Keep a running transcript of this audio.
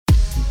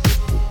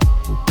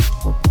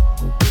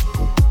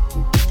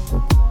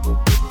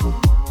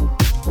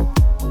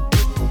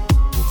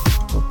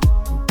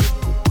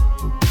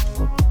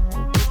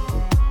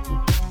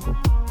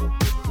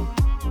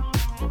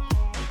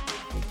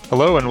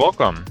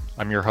welcome.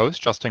 I'm your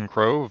host, Justin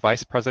Crow,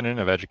 Vice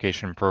President of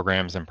Education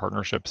Programs and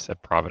Partnerships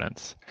at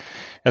Providence.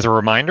 As a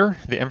reminder,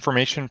 the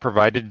information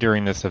provided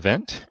during this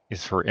event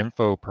is for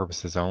info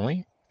purposes only.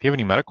 If you have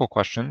any medical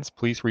questions,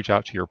 please reach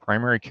out to your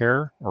primary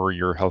care or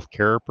your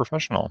healthcare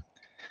professional.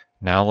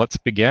 Now let's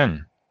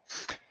begin.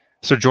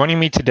 So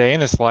joining me today in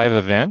this live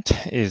event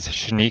is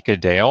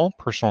Shanika Dale,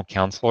 Personal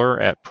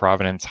Counselor at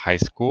Providence High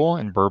School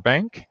in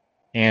Burbank,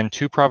 and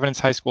two Providence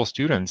High School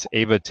students,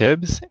 Ava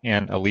Tibbs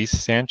and Elise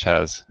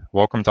Sanchez.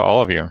 Welcome to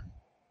all of you.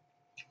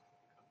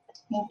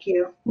 Thank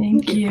you.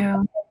 Thank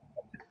you.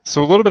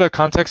 So a little bit of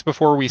context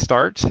before we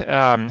start.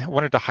 I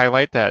wanted to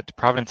highlight that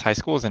Providence High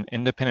School is an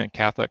independent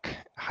Catholic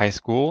high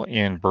school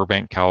in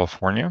Burbank,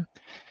 California.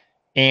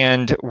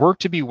 And Work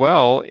to Be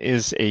Well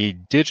is a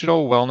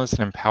digital wellness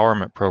and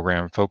empowerment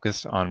program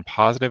focused on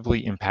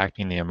positively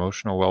impacting the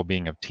emotional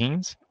well-being of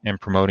teens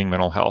and promoting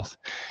mental health.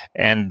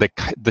 And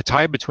the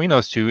tie between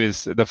those two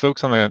is the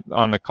folks on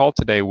the call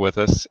today with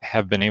us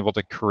have been able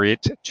to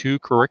create two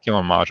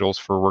curriculum modules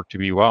for Work to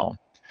Be Well.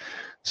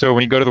 So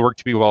when you go to the Work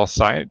to Be Well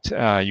site,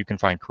 you can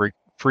find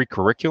free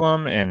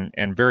curriculum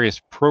and various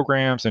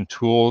programs and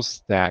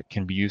tools that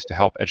can be used to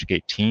help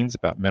educate teens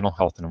about mental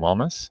health and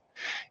wellness.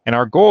 And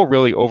our goal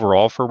really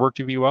overall for Work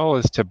to Be Well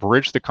is to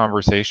bridge the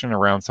conversation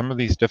around some of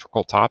these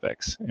difficult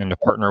topics and to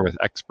partner with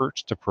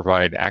experts to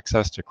provide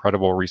access to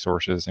credible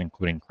resources,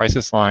 including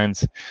crisis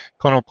lines,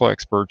 clinical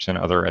experts, and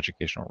other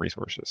educational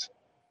resources.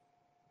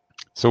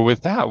 So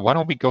with that, why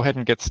don't we go ahead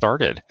and get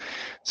started?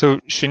 So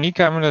Shanika,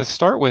 I'm going to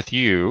start with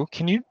you.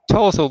 Can you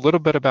tell us a little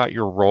bit about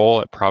your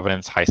role at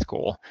Providence High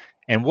School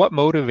and what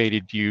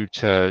motivated you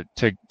to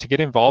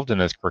get involved in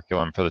this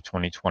curriculum for the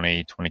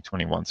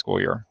 2020-2021 school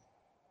year?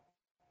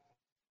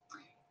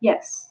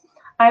 Yes,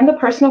 I'm the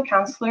personal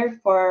counselor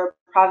for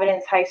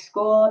Providence High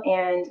School,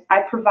 and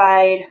I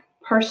provide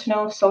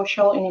personal,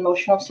 social, and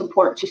emotional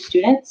support to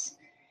students,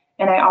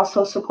 and I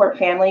also support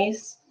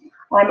families.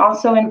 I'm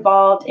also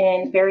involved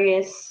in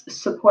various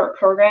support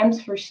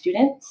programs for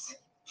students.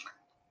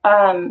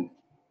 I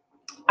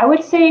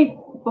would say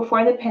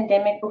before the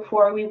pandemic,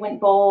 before we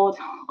went bold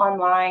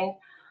online,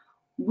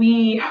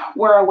 we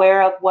were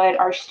aware of what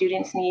our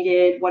students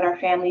needed, what our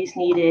families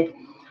needed,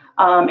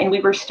 and we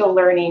were still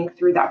learning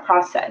through that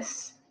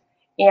process.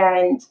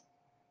 And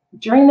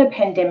during the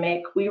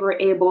pandemic, we were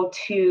able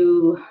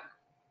to,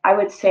 I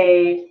would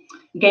say,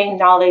 gain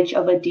knowledge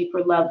of a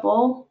deeper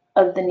level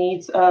of the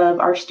needs of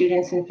our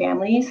students and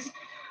families.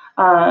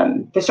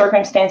 The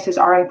circumstances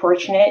are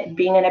unfortunate,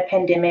 being in a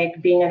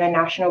pandemic, being in a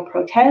national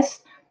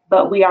protest,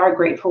 but we are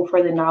grateful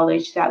for the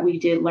knowledge that we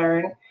did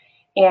learn.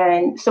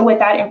 And so with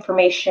that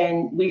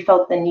information, we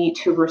felt the need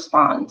to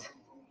respond.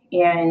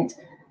 And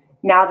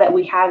now that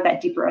we have that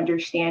deeper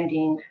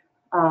understanding,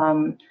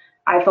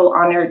 I feel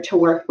honored to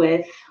work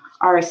with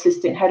our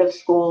assistant head of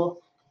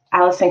school,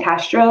 Allison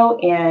Castro,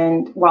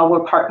 and while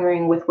we're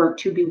partnering with Work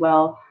to Be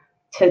Well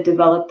to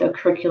develop the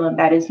curriculum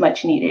that is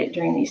much needed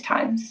during these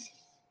times.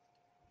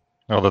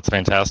 Oh, that's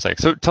fantastic.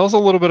 So tell us a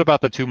little bit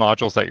about the two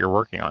modules that you're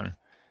working on,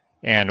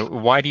 and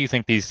why do you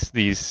think these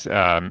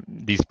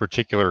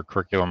particular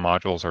curriculum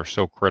modules are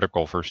so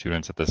critical for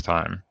students at this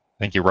time? I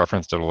think you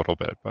referenced it a little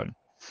bit, but.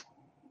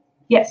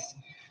 Yes.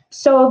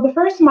 So the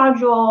first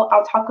module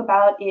I'll talk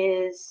about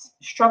is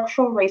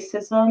structural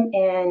racism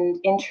and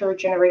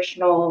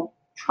intergenerational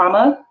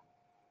trauma.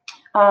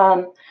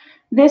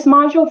 This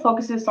module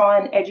focuses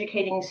on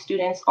educating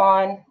students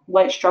on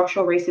what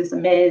structural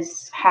racism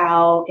is,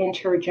 how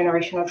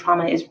intergenerational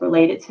trauma is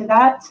related to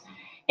that,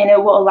 and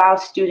it will allow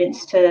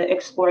students to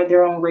explore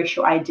their own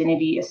racial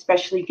identity,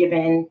 especially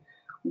given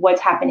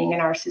what's happening in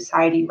our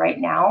society right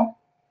now.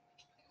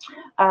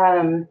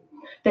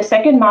 The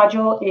second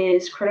module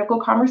is critical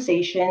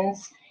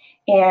conversations,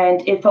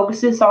 and it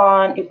focuses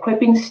on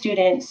equipping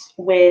students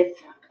with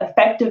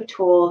effective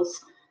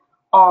tools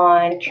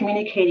on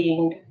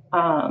communicating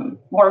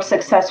more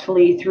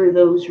successfully through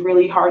those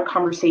really hard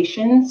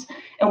conversations.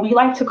 And we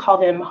like to call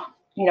them,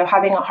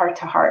 having a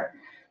heart-to-heart.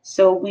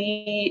 So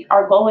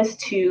our goal is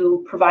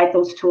to provide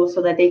those tools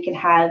so that they can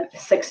have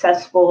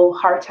successful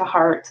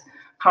heart-to-heart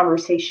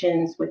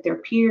conversations with their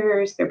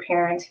peers, their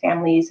parents,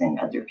 families, and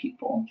other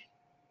people.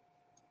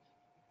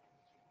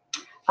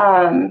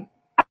 I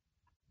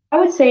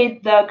would say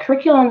the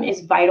curriculum is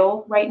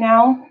vital right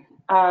now.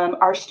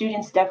 Our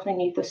students definitely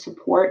need the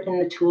support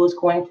and the tools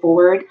going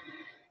forward,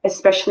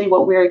 especially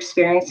what we're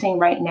experiencing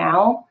right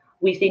now.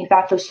 We think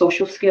that the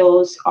social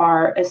skills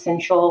are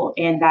essential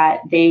and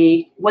that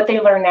what they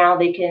learn now,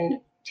 they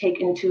can take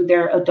into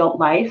their adult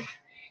life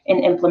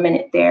and implement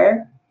it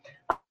there.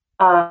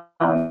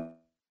 And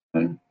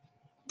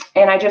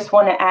I just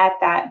want to add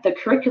that the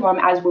curriculum,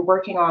 as we're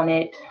working on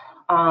it,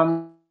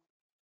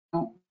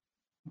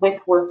 with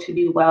Work to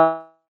Be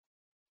Well,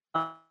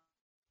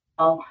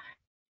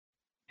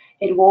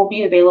 it will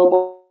be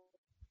available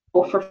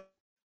for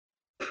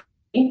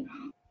free.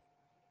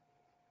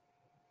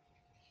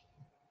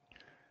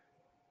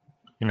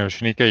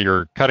 Shanika,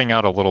 you're cutting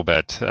out a little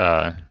bit.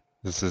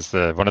 This is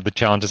one of the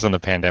challenges in the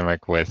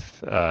pandemic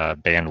with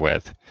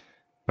bandwidth.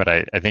 but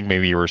I think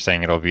maybe you were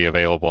saying it'll be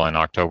available in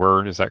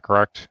October. Is that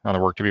correct, on the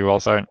Work to Be Well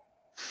site?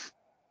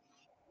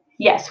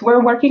 Yes,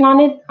 we're working on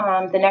it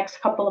the next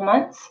couple of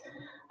months,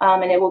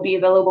 and it will be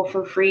available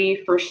for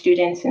free for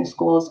students and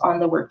schools on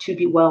the Work to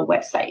Be Well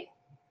website.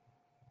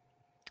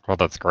 Well,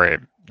 that's great.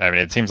 I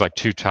mean, it seems like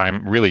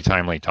really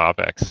timely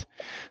topics.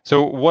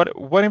 So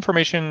what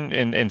information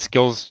and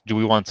skills do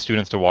we want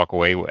students to walk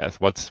away with?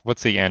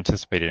 What's the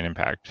anticipated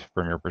impact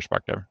from your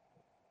perspective?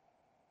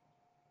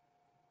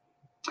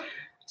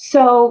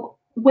 So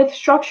with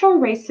structural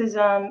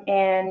racism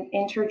and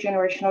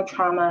intergenerational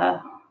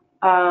trauma,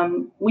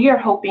 we are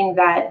hoping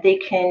that they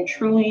can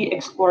truly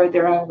explore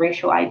their own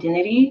racial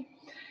identity.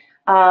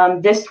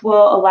 This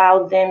will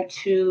allow them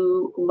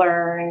to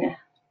learn,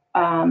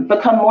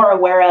 become more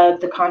aware of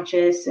the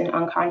conscious and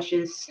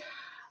unconscious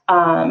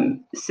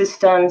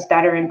systems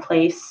that are in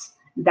place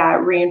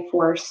that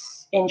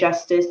reinforce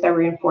injustice, that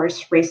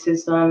reinforce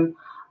racism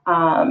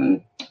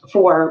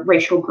for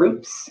racial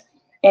groups.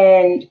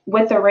 And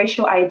with their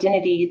racial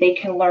identity, they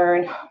can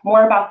learn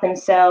more about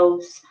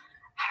themselves,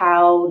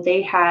 how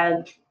they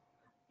have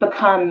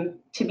become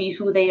to be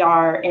who they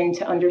are, and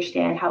to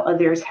understand how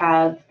others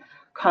have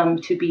come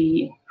to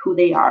be who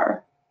they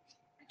are.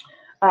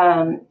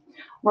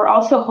 We're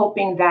also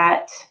hoping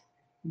that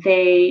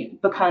they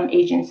become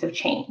agents of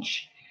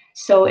change.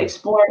 So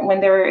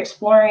when they're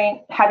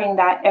exploring, having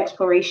that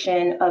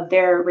exploration of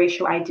their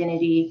racial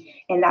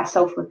identity and that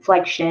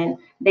self-reflection,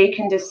 they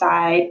can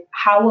decide,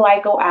 how will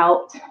I go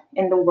out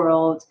in the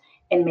world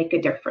and make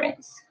a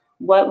difference?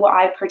 What will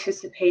I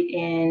participate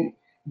in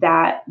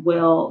that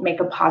will make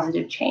a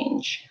positive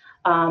change?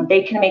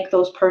 They can make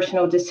those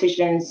personal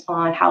decisions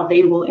on how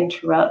they will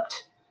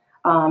interrupt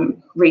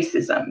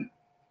racism.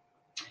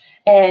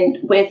 And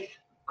with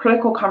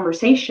critical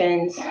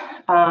conversations,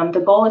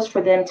 the goal is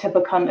for them to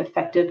become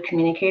effective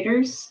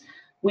communicators.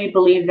 We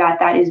believe that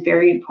that is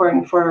very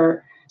important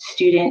for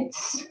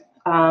students,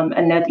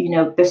 and that,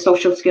 the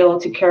social skill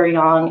to carry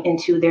on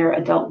into their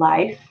adult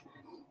life.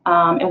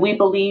 And we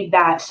believe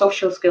that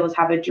social skills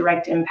have a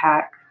direct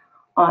impact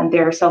on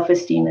their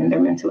self-esteem and their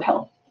mental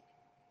health.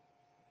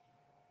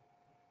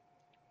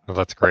 Well,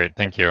 that's great.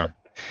 Thank you.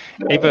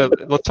 Ava,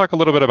 let's talk a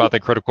little bit about the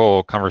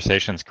Critical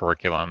Conversations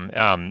curriculum.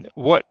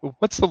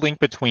 What's the link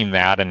between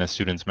that and the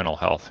students' mental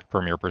health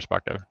from your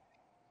perspective?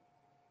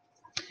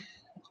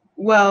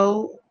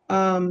 Well,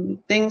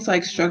 things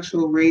like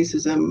structural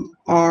racism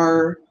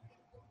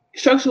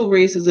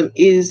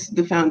is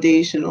the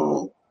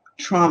foundational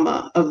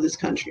trauma of this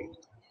country.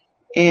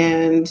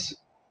 And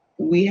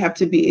we have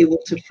to be able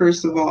to,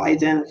 first of all,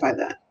 identify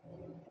that.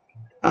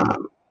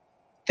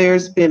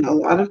 There's been a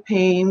lot of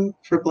pain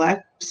for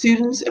Black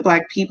students,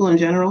 Black people in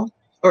general,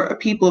 or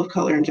people of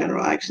color in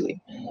general, actually.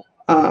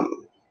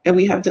 And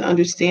we have to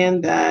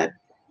understand that,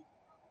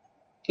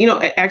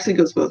 it actually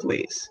goes both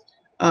ways.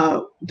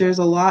 There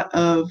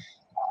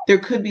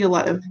could be a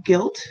lot of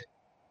guilt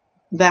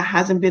that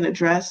hasn't been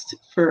addressed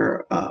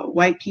for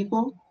white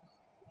people.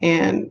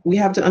 And we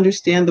have to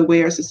understand the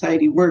way our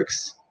society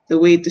works, the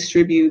way it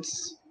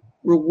distributes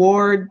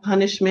reward,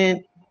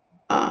 punishment,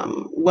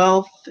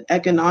 wealth,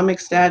 economic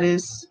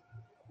status,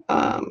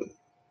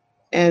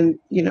 and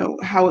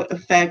how it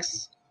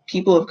affects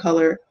people of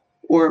color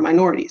or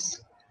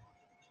minorities.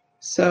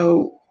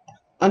 So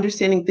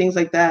understanding things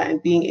like that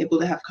and being able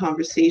to have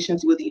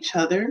conversations with each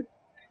other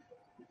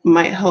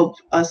might help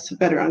us to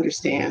better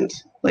understand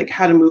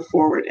how to move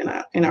forward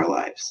in our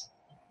lives.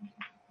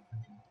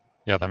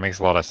 Yeah, that makes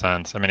a lot of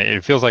sense. I mean,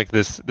 it feels like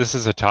this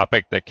is a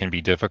topic that can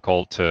be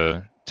difficult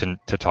to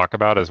talk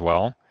about as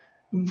well,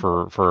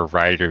 for a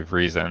variety of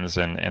reasons,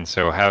 and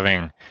so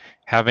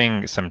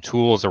having some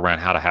tools around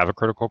how to have a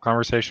critical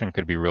conversation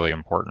could be really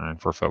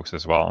important for folks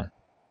as well.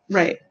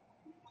 Right.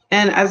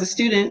 And as a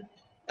student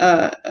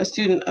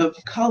of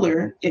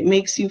color, it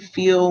makes you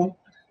feel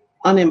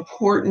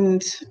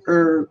unimportant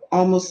or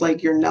almost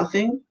like you're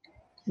nothing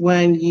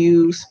when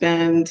you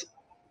spend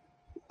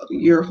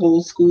your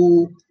whole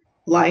school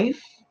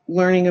life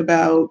learning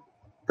about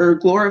or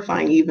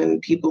glorifying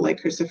even people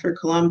like Christopher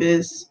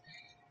Columbus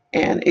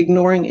and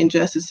ignoring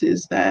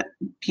injustices that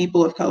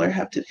people of color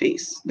have to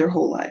face their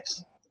whole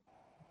lives.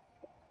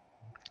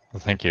 Well,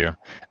 thank you.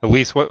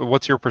 Elise,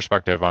 what's your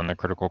perspective on the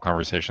Critical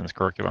Conversations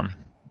curriculum?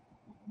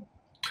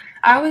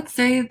 I would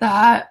say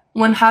that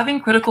when having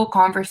critical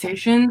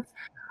conversations,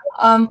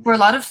 for a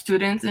lot of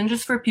students and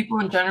just for people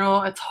in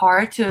general, it's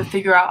hard to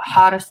figure out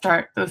how to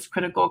start those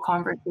critical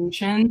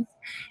conversations.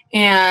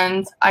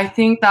 And I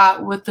think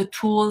that with the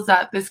tools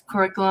that this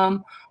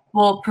curriculum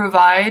will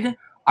provide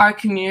our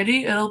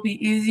community, it'll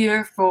be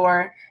easier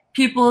for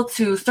people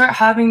to start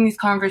having these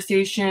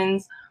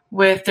conversations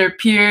with their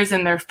peers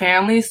and their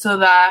families, so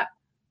that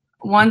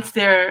once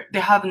they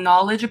have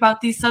knowledge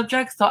about these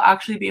subjects, they'll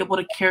actually be able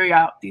to carry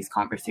out these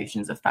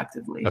conversations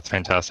effectively. That's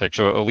fantastic.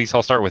 So Elise,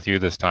 I'll start with you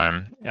this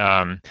time.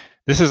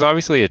 This is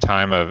obviously a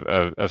time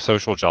of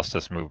social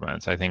justice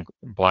movements. I think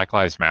Black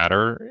Lives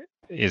Matter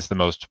is the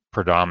most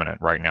predominant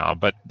right now,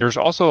 but there's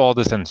also all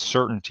this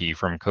uncertainty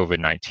from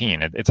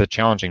COVID-19. It's a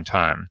challenging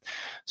time.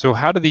 So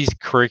how do these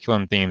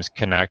curriculum themes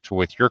connect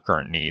with your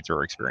current needs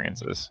or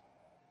experiences?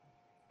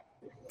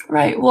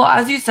 Right. Well,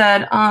 as you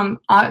said,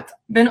 it's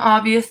been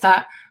obvious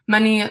that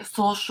many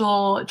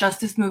social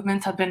justice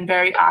movements have been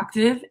very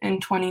active in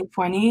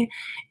 2020.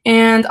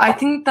 And I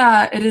think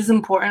that it is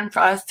important for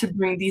us to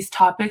bring these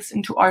topics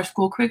into our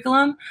school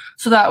curriculum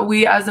so that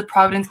we as a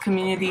Providence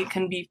community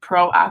can be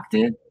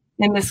proactive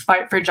in this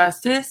fight for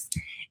justice.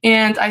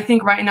 And I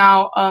think right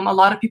now, a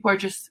lot of people are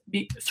just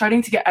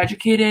starting to get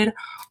educated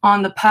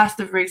on the past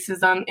of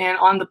racism and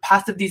on the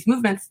past of these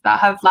movements that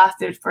have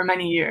lasted for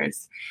many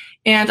years.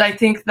 And I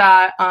think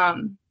that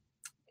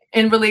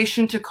in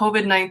relation to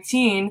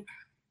COVID-19,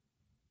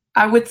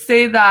 I would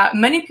say that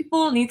many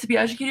people need to be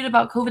educated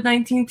about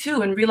COVID-19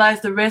 too and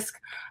realize the risk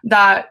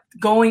that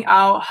going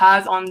out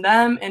has on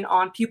them and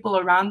on people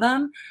around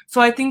them.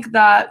 So I think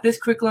that this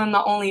curriculum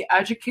not only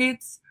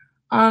educates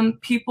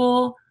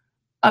people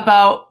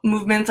about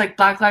movements like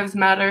Black Lives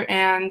Matter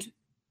and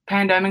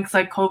pandemics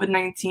like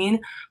COVID-19,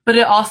 but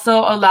it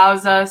also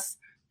allows us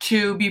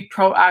to be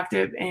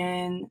proactive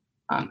in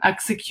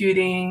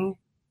executing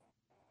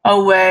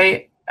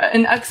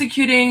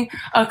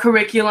a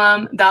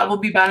curriculum that will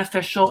be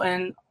beneficial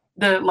in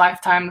the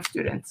lifetime of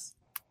students.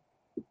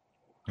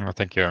 Oh,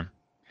 thank you.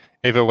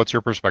 Ava, what's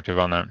your perspective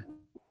on that?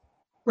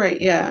 Right,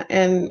 yeah,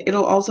 and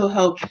it'll also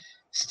help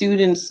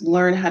students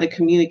learn how to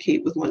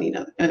communicate with one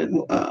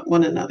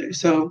another.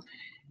 So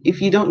if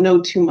you don't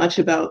know too much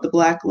about the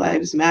Black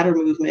Lives Matter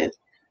movement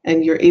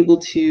and you're able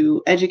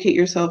to educate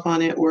yourself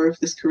on it, or if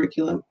this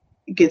curriculum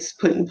gets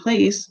put in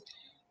place,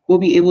 we'll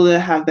be able to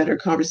have better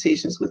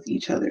conversations with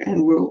each other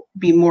and we'll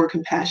be more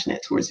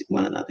compassionate towards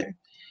one another.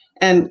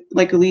 And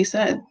like Elise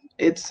said,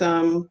 it's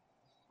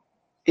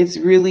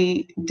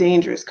really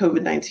dangerous,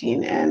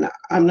 COVID-19, and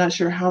I'm not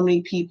sure how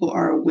many people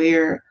are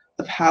aware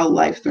of how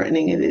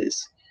life-threatening it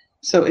is.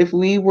 So if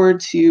we were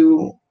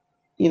to,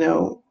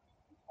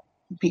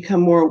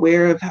 become more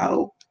aware of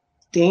how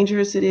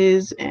dangerous it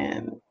is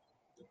and,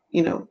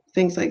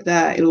 things like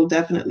that, it'll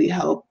definitely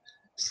help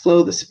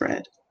slow the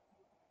spread.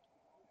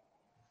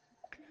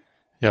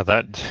 Yeah,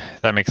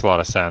 that makes a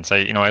lot of sense.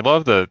 I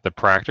love the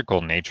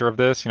practical nature of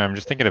this. I'm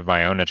just thinking of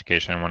my own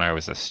education when I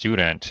was a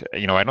student.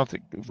 I don't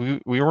think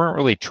we weren't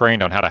really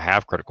trained on how to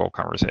have critical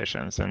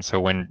conversations. And so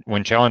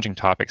when challenging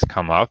topics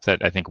come up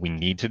that I think we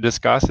need to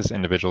discuss as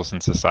individuals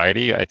in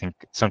society, I think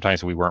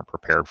sometimes we weren't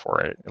prepared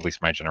for it, at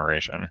least my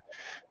generation.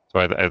 So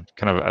I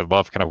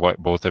love kind of what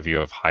both of you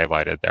have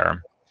highlighted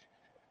there.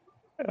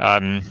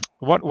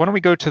 Why don't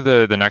we go to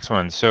the next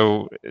one?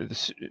 So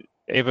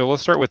Ava,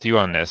 let's start with you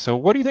on this. So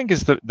what do you think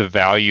is the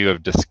value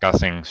of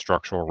discussing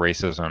structural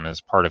racism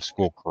as part of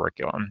school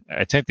curriculum?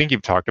 I think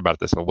you've talked about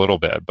this a little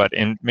bit, but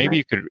maybe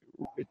you could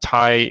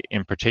tie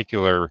in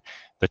particular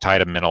the tie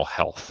to mental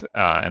health,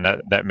 and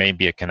that may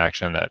be a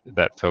connection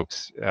that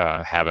folks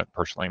haven't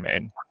personally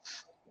made.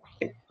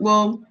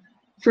 Well,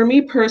 for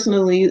me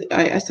personally,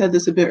 I said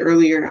this a bit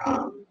earlier,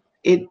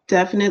 it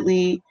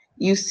definitely,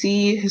 you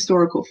see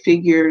historical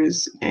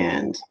figures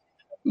and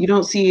you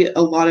don't see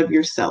a lot of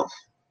yourself,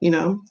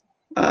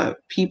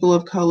 people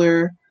of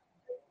color,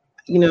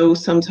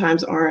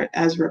 sometimes aren't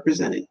as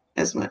represented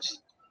as much.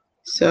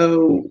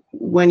 So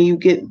when you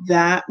get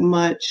that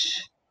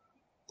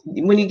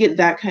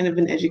kind of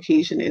an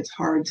education, it's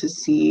hard to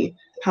see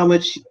how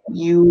much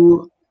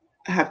you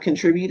have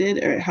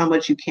contributed or how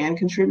much you can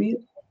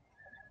contribute.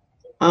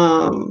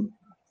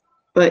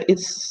 But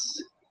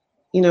it's,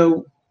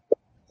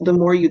 the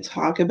more you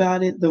talk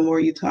about it, the more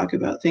you talk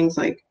about things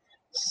like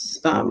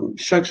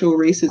structural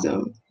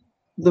racism,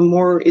 the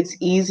more it's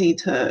easy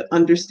to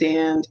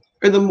understand,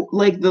 or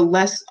the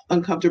less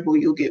uncomfortable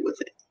you'll get with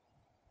it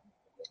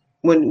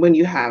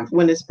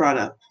when it's brought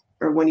up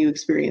or when you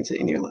experience it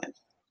in your life.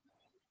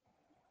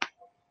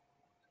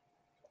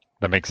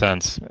 That makes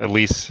sense.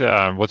 Elise,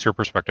 what's your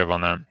perspective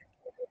on that?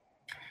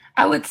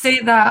 I would say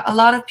that a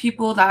lot of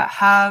people that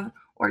have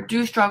or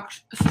do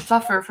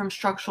suffer from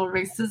structural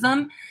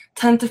racism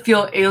tend to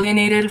feel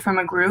alienated from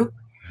a group.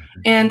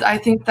 And I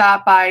think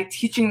that by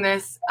teaching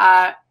this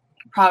at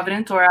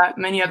Providence or at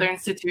many other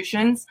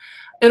institutions,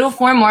 it'll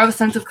form more of a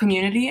sense of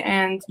community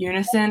and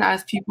unison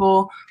as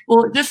people,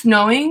 just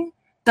knowing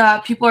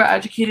that people are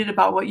educated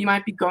about what you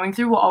might be going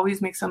through will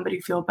always make somebody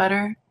feel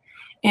better.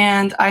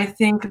 And I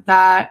think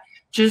that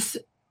just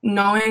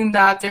knowing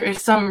that there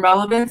is some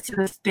relevance to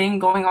this thing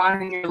going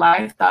on in your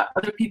life, that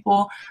other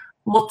people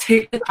will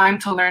take the time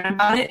to learn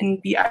about it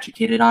and be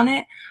educated on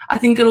it, I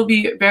think it'll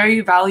be very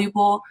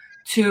valuable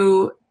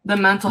to the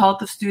mental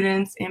health of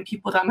students and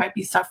people that might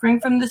be suffering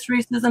from this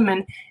racism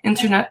and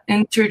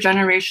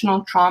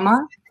intergenerational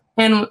trauma.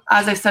 And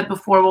as I said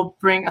before, will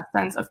bring a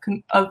sense of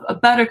a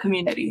better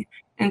community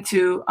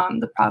into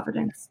the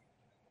Providence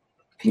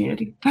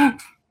community. No,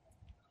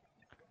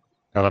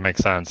 that makes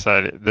sense.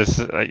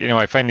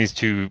 I find these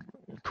two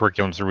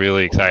curriculums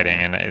really exciting,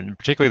 and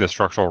particularly the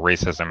structural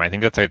racism. I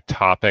think that's a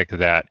topic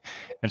that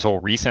until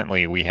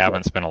recently we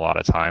haven't spent a lot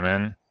of time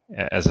in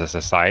as a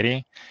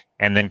society.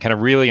 and then kind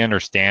of really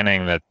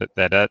understanding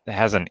that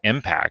has an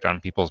impact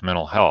on people's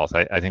mental health.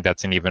 I think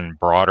that's an even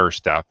broader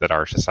step that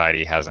our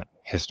society hasn't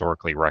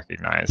historically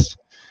recognized.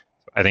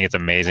 I think it's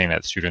amazing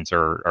that students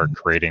are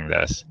creating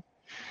this.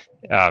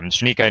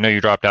 Shanika, I know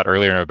you dropped out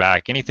earlier in the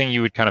back. Anything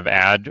you would kind of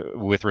add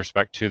with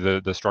respect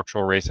to the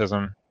structural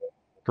racism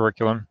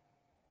curriculum?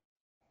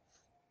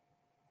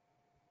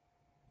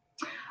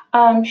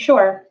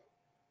 Sure.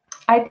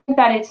 I think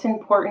that it's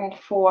important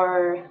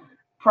for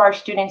our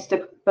students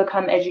to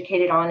become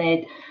educated on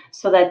it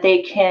so that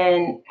they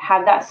can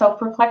have that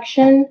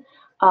self-reflection.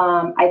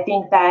 I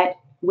think that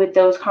with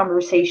those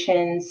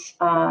conversations,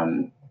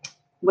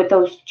 with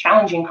those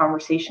challenging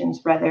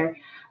conversations, rather,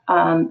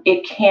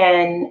 it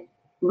can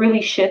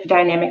really shift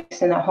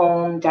dynamics in the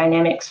home,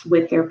 dynamics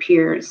with their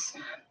peers.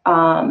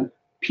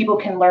 People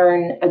can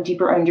learn a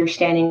deeper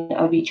understanding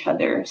of each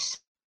other.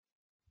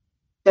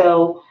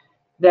 So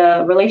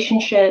the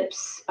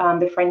relationships,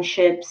 the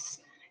friendships,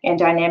 and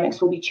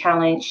dynamics will be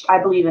challenged,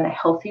 I believe, in a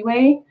healthy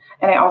way.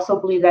 And I also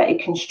believe that it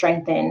can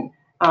strengthen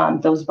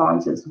those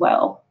bonds as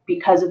well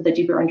because of the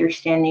deeper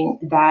understanding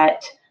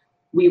that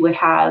we would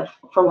have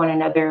for one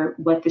another,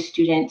 what the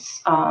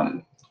students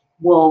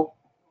will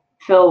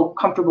feel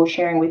comfortable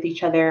sharing with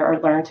each other or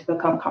learn to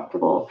become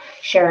comfortable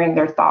sharing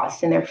their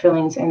thoughts and their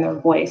feelings and their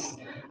voice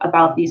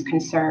about these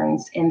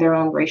concerns and their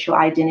own racial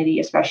identity,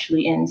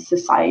 especially in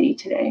society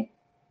today.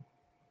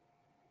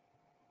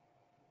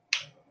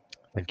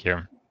 Thank you.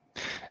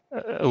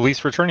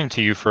 Elise, returning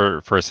to you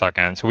for a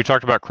second. So we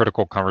talked about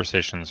critical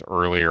conversations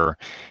earlier.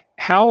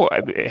 How,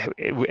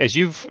 as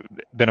you've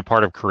been a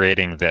part of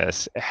creating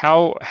this,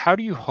 how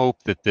do you hope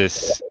that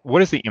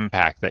what is the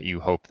impact that you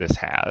hope this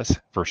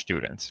has for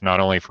students, not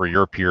only for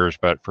your peers,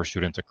 but for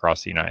students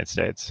across the United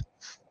States?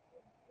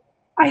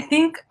 I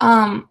think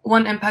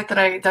one impact that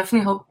I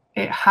definitely hope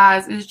it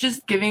has is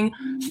just giving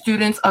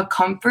students a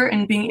comfort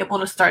in being able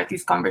to start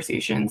these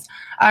conversations.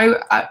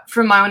 I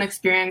from my own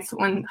experience,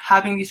 when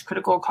having these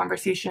critical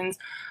conversations,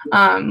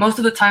 most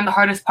of the time the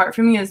hardest part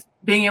for me is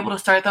being able to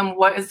start them.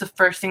 What is the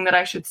first thing that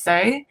I should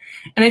say?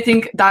 And I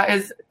think that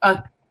is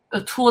a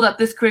tool that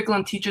this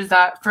curriculum teaches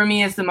that for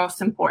me is the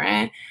most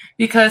important,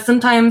 because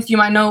sometimes you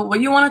might know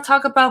what you want to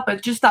talk about,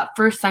 but just that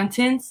first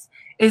sentence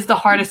is the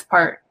hardest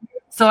part.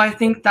 So I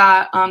think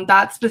that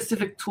that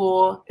specific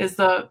tool is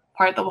the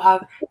part that will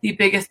have the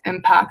biggest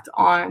impact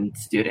on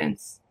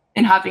students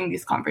in having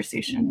these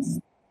conversations.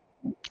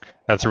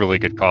 That's a really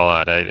good call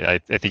out. I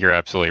think you're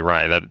absolutely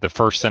right. That the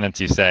first sentence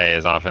you say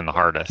is often the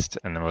hardest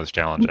and the most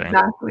challenging.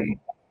 Exactly.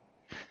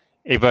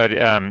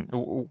 Ava,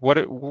 what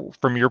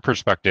from your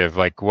perspective,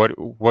 like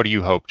what do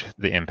you hope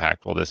the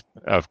impact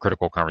of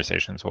critical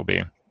conversations will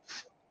be?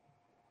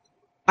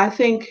 I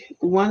think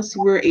once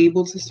we're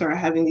able to start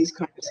having these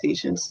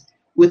conversations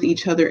with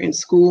each other in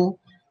school,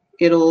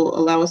 it'll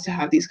allow us to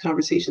have these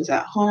conversations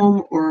at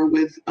home or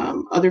with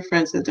other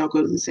friends that don't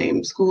go to the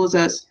same school as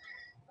us.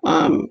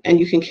 And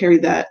you can carry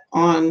that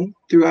on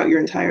throughout your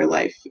entire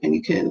life, and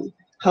you can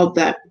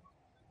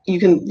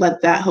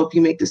let that help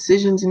you make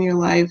decisions in your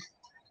life.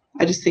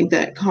 I just think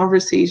that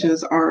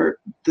conversations are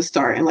the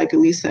start. And like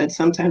Elise said,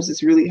 sometimes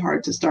it's really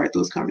hard to start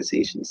those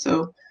conversations.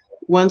 So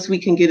once we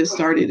can get it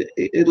started,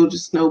 it'll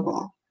just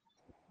snowball.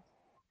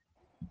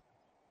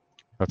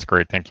 That's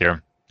great. Thank you.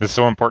 This is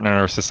so important in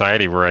our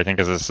society, where I think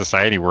as a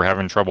society, we're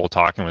having trouble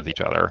talking with each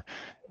other.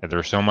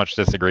 There's so much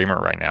disagreement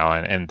right now,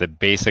 and the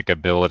basic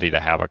ability to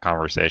have a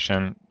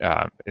conversation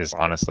is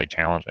honestly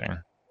challenging.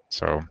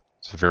 So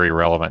it's a very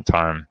relevant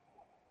time.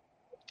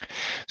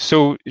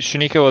 So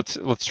Shanika,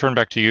 let's turn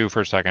back to you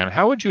for a second.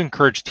 How would you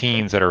encourage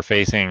teens that are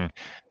facing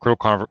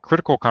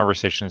critical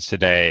conversations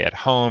today at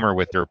home or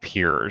with their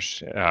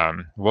peers?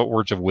 What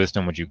words of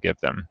wisdom would you give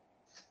them?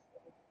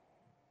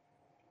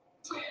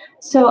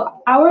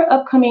 So our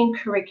upcoming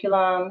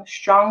curriculum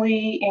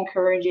strongly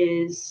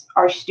encourages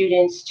our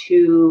students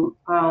to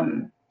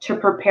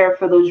prepare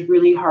for those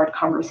really hard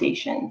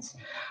conversations.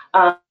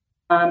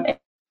 And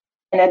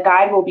a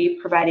guide will be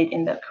provided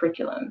in the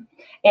curriculum.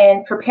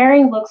 And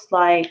preparing looks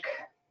like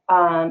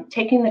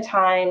taking the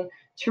time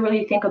to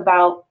really think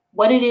about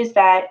what it is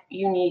that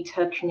you need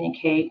to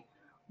communicate,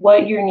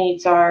 what your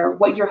needs are,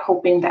 what you're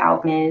hoping the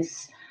outcome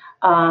is,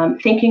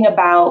 thinking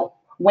about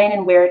when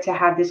and where to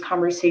have this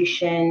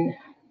conversation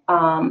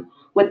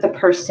with the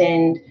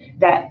person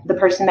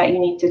that you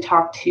need to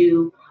talk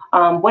to,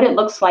 what it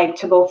looks like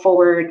to go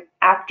forward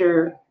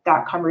after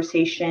that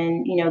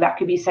conversation. You know, that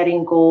could be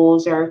setting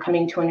goals or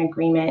coming to an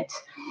agreement.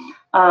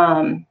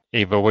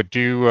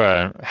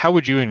 Ava, how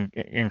would you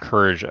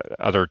encourage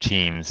other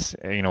teens,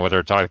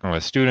 whether talking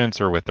with students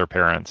or with their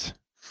parents?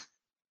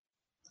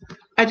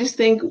 I just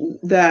think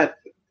that,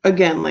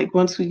 again, like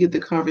once we get the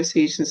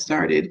conversation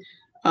started,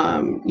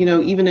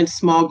 even in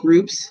small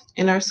groups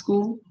in our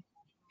school,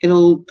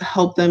 it'll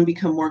help them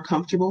become more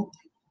comfortable,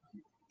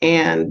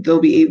 and they'll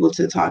be able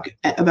to talk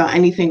about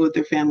anything with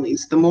their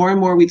families. The more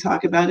and more we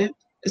talk about it,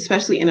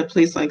 especially in a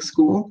place like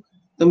school,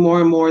 the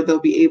more and more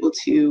they'll be able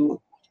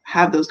to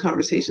have those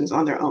conversations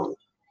on their own.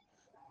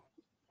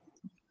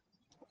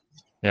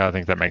 Yeah, I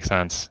think that makes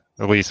sense.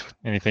 Elise,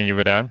 anything you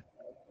would add?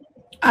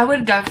 I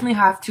would definitely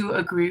have to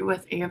agree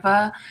with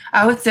Ava.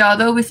 I would say,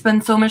 although we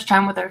spend so much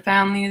time with our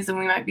families and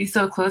we might be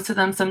so close to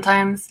them,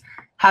 sometimes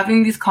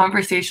having these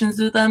conversations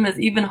with them is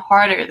even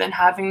harder than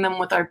having them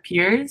with our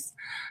peers.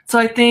 So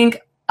I think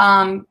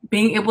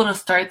being able to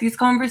start these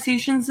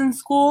conversations in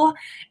school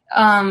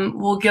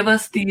will give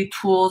us the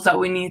tools that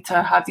we need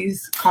to have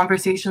these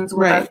conversations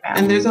with our Right.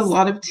 And there's a families.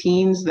 lot of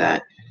teens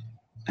that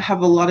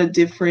have a lot of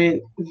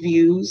different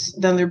views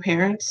than their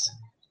parents.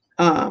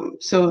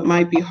 So it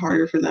might be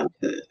harder for them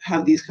to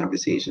have these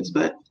conversations,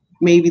 but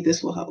maybe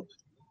this will help,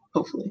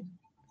 hopefully.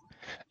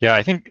 Yeah,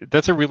 I think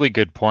that's a really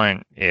good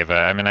point, Ava.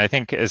 I mean, I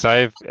think as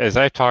I've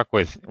talked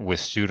with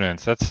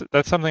students,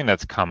 that's something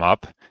that's come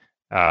up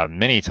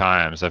many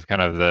times of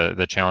kind of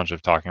the challenge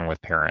of talking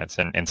with parents,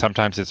 and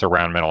sometimes it's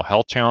around mental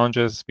health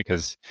challenges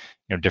because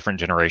different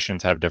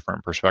generations have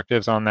different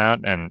perspectives on that,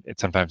 and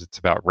sometimes it's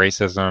about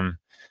racism.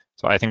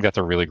 So I think that's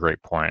a really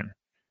great point.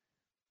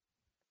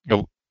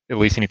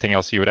 Elise, anything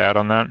else you would add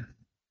on that?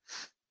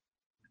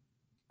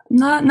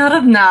 Not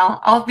of now.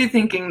 I'll be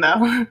thinking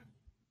though.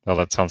 Oh,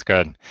 that sounds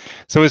good.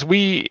 So as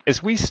we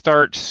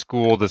start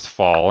school this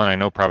fall, and I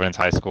know Providence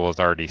High School has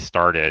already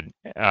started,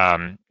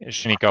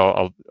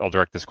 Shanika, I'll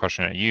direct this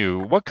question at you.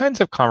 What kinds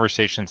of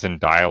conversations and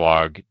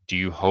dialogue do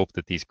you hope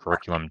that these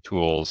curriculum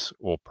tools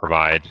will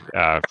provide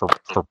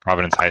for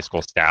Providence High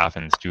School staff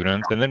and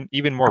students, and then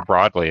even more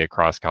broadly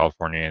across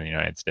California and the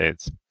United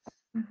States?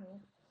 Mm-hmm.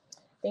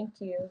 Thank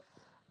you.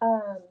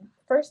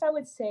 First, I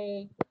would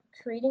say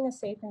creating a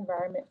safe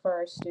environment for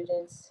our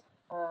students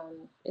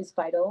is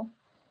vital,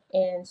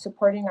 and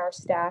supporting our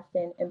staff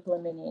in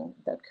implementing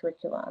the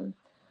curriculum.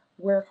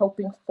 We're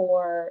hoping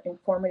for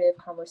informative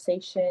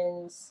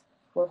conversations.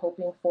 We're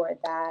hoping for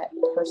that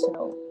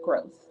personal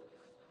growth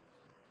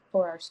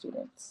for our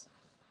students.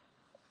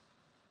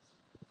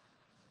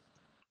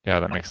 Yeah,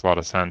 that makes a lot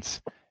of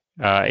sense.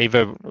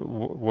 Ava,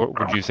 what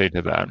would you say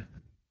to that?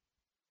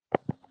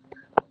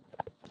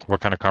 What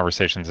kind of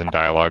conversations and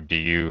dialogue do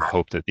you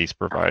hope that these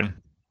provide?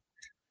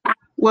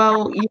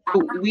 Well,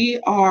 we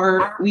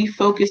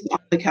focus on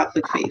the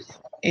Catholic faith,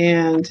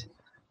 and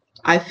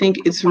I think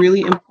it's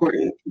really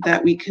important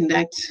that we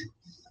connect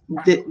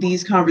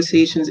these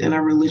conversations in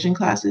our religion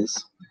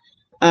classes.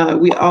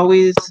 We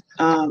always,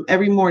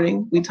 every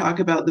morning, we talk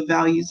about the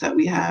values that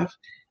we have,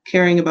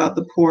 caring about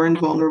the poor and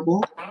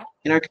vulnerable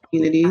in our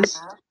communities.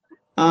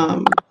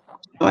 Um,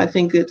 so I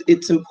think that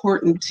it's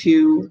important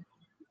to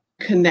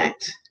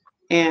connect,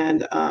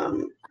 and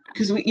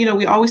because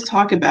we always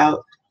talk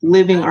about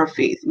living our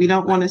faith. We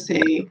don't want to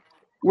say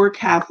we're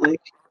Catholic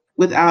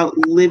without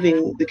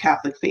living the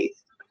Catholic faith.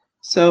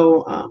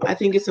 So I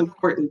think it's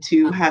important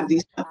to have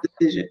these tough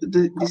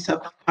these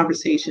tough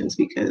conversations,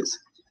 because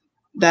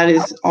that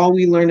is all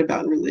we learn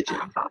about in religion.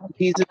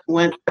 Jesus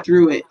went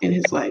through it in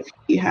his life.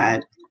 He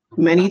had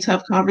many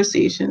tough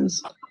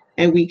conversations,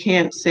 and we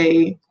can't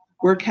say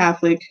we're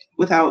Catholic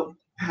without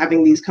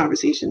having these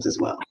conversations as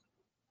well.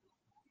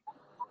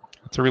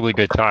 It's a really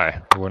good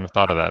tie. I wouldn't have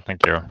thought of that.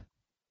 Thank you.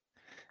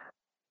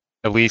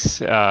 Elise,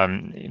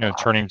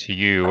 turning to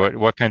you,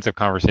 what kinds of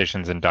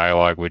conversations and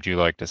dialogue would you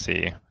like to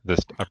see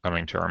this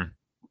upcoming term?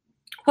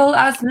 Well,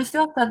 as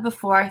Lucille said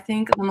before, I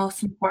think the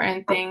most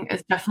important thing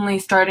is definitely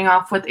starting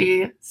off with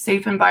a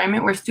safe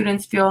environment where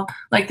students feel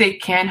like they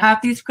can have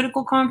these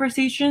critical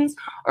conversations,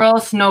 or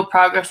else no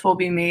progress will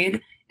be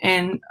made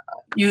in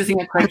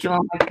using a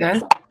curriculum like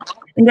this.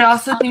 And I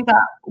also think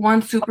that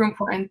one super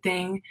important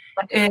thing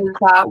is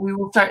that we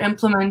will start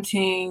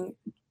implementing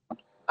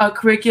a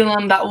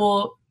curriculum that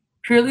will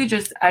purely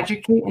just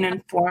educate and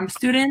inform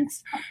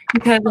students,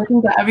 because I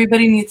think that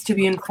everybody needs to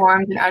be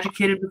informed and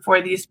educated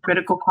before these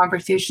critical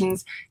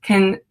conversations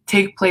can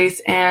take place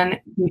and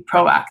be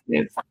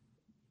proactive.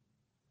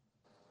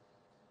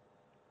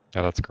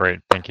 Yeah, that's great.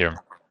 Thank you.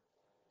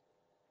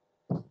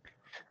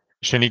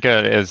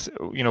 Shanika,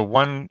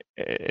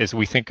 as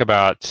we think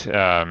about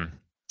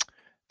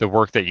the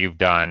work that you've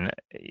done,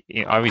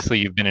 obviously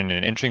you've been in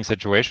an interesting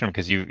situation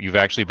because you've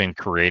actually been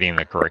creating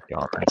the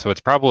curriculum. And so it's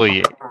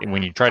probably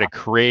when you try to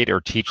create or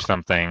teach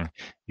something,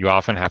 you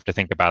often have to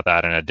think about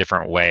that in a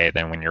different way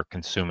than when you're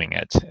consuming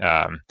it.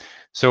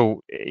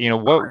 So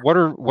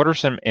what are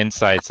some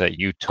insights that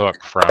you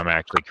took from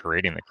actually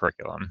creating the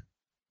curriculum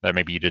that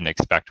maybe you didn't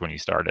expect when you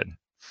started?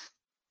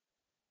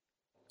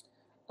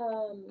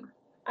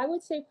 I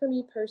would say for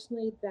me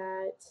personally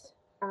that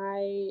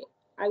I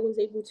I was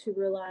able to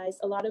realize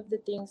a lot of the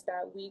things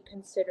that we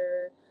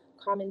consider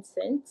common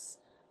sense.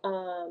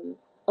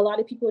 A lot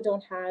of people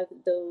don't have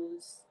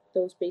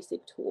those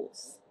basic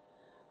tools.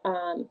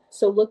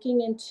 So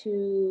looking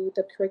into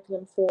the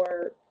curriculum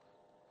for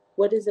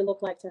what does it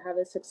look like to have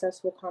a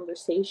successful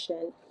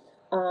conversation,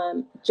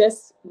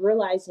 just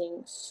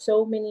realizing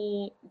so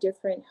many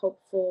different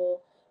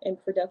helpful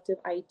and productive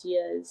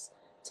ideas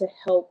to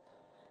help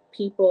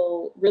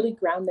people really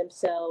ground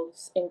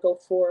themselves and go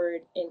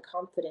forward in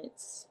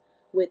confidence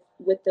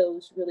with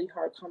those really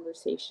hard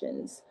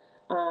conversations.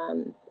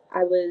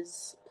 I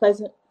was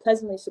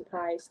pleasantly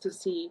surprised to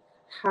see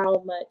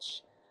how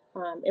much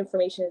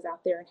information is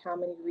out there and how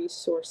many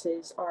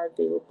resources are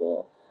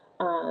available.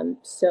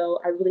 So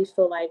I really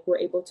feel like we're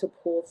able to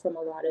pull from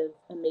a lot of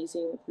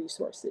amazing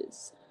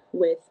resources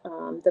with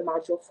the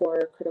module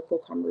for critical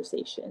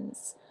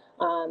conversations.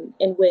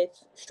 And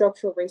with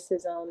structural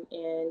racism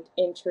and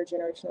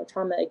intergenerational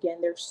trauma, again,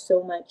 there's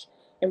so much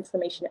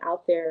information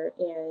out there.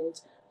 And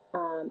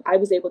I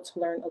was able to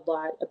learn a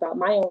lot about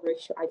my own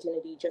racial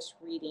identity just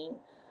reading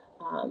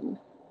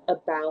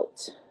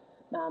about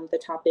the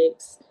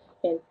topics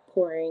and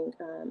pouring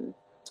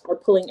or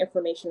pulling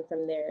information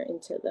from there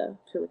into the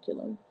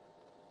curriculum.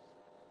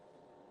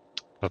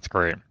 That's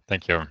great.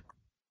 Thank you.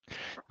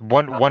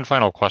 One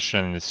final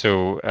question.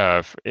 So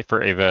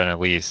for Ava and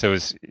Elise, so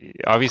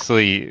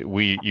obviously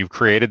you've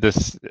created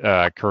this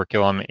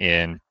curriculum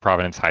in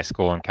Providence High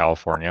School in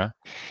California.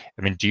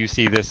 I mean, do you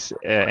see this?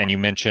 And you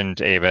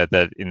mentioned, Ava,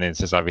 that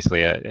this is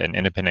obviously an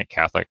independent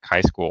Catholic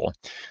high school.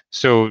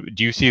 So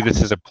do you see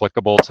this as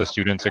applicable to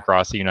students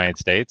across the United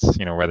States?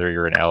 You know, whether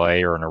you're in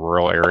LA or in a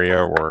rural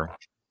area or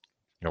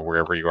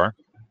wherever you are.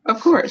 Of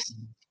course,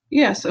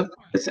 yes, of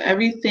course.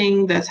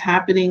 Everything that's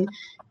happening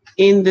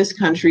in this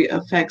country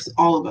affects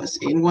all of us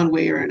in one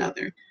way or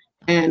another.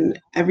 And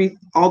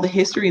all the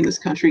history in this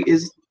country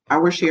is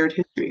our shared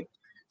history.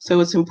 So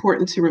it's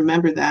important to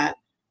remember that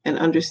and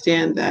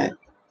understand that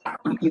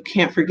you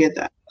can't forget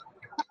that.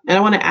 And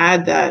I want to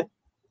add that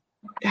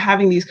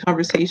having these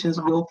conversations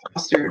will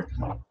foster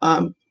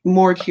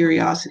more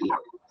curiosity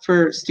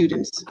for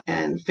students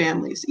and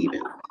families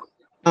even.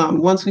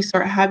 Once we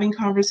start having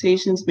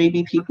conversations,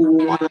 maybe people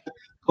will want to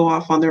go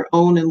off on their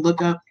own and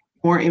look up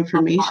more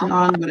information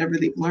on whatever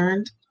they've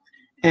learned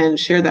and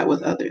share that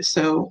with others.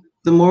 So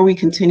the more we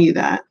continue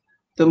that,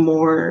 the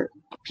more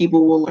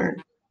people will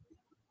learn.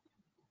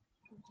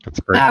 That's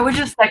great. I would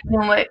just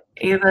second what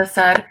Ava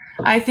said.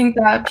 I think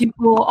that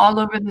people all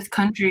over this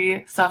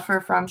country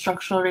suffer from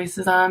structural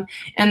racism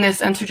and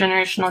this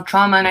intergenerational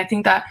trauma. And I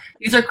think that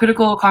these are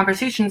critical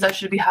conversations that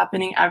should be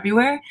happening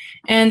everywhere.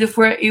 And if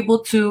we're able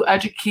to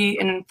educate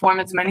and inform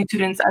as many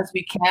students as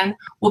we can,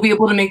 we'll be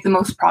able to make the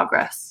most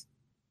progress.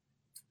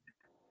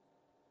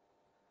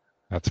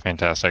 That's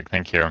fantastic.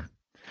 Thank you.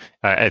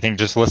 I think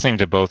just listening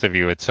to both of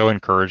you, it's so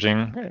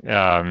encouraging.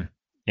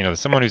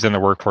 Someone who's in the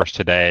workforce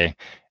today,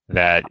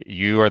 that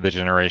you are the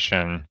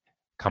generation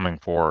coming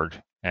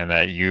forward and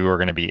that you are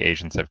going to be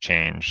agents of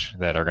change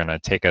that are going to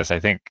take us, I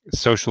think,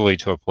 socially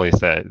to a place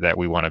that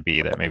we want to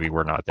be, that maybe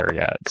we're not there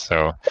yet.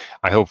 So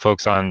I hope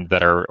folks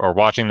that are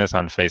watching this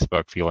on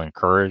Facebook feel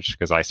encouraged,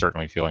 because I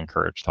certainly feel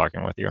encouraged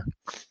talking with you.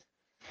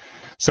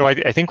 So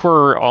I think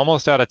we're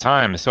almost out of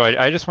time. So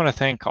I just want to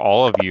thank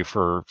all of you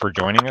for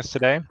joining us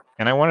today.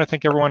 And I want to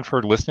thank everyone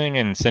for listening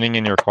and sending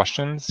in your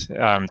questions.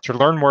 To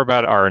learn more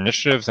about our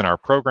initiatives and our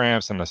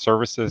programs and the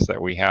services that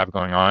we have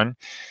going on,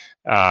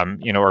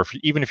 or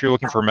even if you're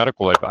looking for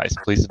medical advice,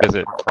 please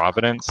visit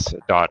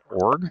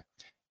providence.org.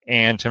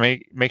 And to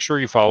make sure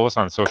you follow us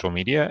on social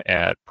media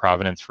at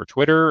Providence for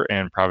Twitter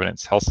and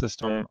Providence Health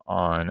System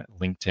on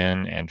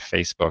LinkedIn and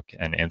Facebook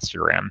and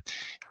Instagram.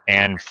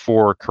 And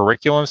for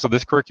curriculum, so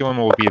this curriculum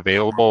will be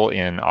available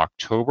in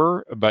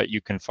October, but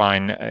you can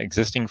find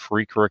existing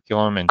free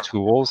curriculum and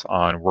tools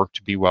on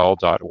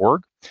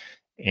worktobewell.org.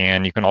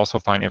 And you can also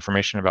find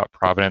information about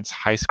Providence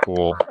High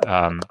School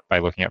by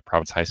looking at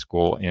Providence High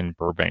School in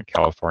Burbank,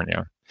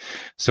 California.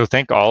 So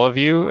thank all of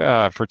you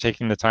for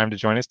taking the time to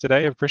join us today.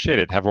 I appreciate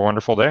it. Have a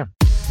wonderful day.